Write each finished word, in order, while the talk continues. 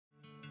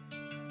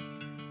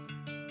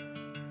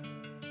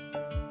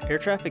Air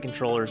traffic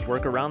controllers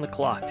work around the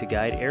clock to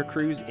guide air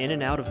crews in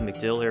and out of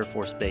MacDill Air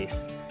Force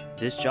Base.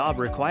 This job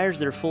requires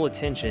their full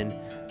attention,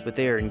 but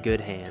they are in good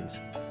hands.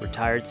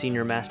 Retired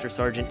Senior Master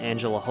Sergeant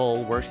Angela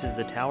Hull works as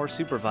the tower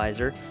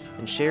supervisor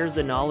and shares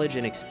the knowledge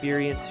and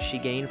experience she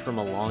gained from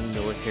a long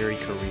military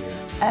career.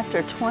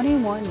 After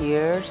 21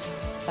 years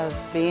of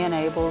being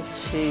able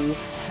to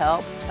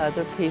help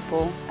other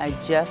people, I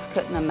just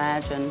couldn't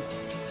imagine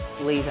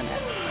leaving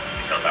it.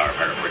 Tower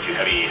Fire Report 2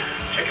 Heavy,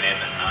 checking in.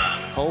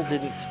 Hull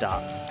didn't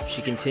stop.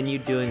 She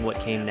continued doing what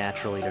came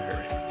naturally to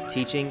her,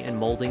 teaching and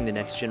molding the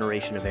next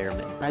generation of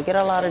airmen. I get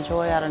a lot of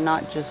joy out of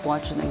not just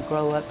watching them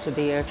grow up to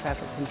be air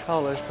traffic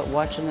controllers, but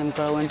watching them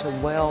grow into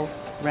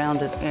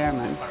well-rounded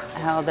airmen,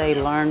 how they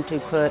learn to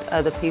put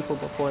other people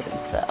before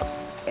themselves.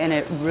 And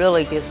it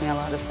really gives me a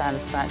lot of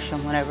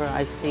satisfaction whenever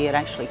I see it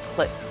actually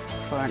click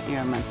for an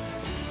airman.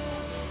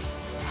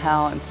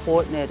 How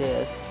important it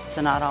is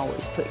to not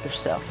always put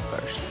yourself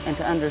first and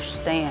to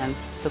understand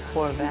the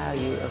core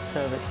value of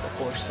service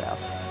before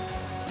self.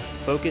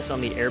 Focus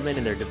on the airmen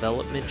and their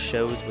development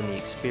shows when the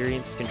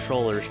experienced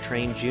controllers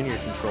train junior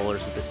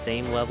controllers with the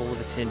same level of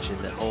attention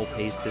that Hull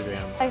pays to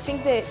them. I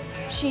think that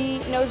she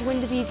knows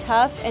when to be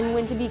tough and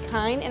when to be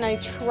kind, and I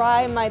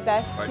try my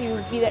best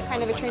to be that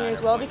kind of a trainer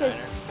as well, because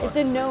it's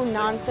a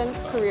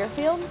no-nonsense career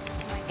field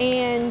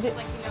and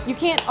you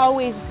can't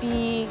always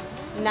be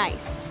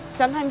nice.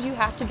 Sometimes you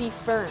have to be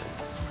firm,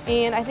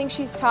 and I think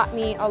she's taught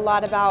me a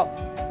lot about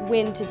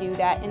when to do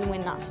that and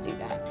when not to do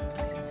that.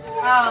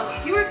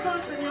 You were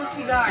close with no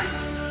cigar.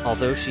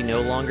 Although she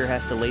no longer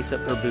has to lace up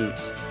her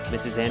boots,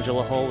 Mrs.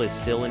 Angela Hull is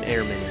still an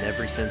airman in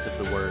every sense of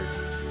the word.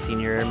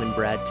 Senior Airman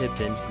Brad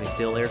Tipton,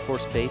 MacDill Air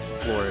Force Base,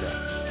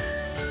 Florida.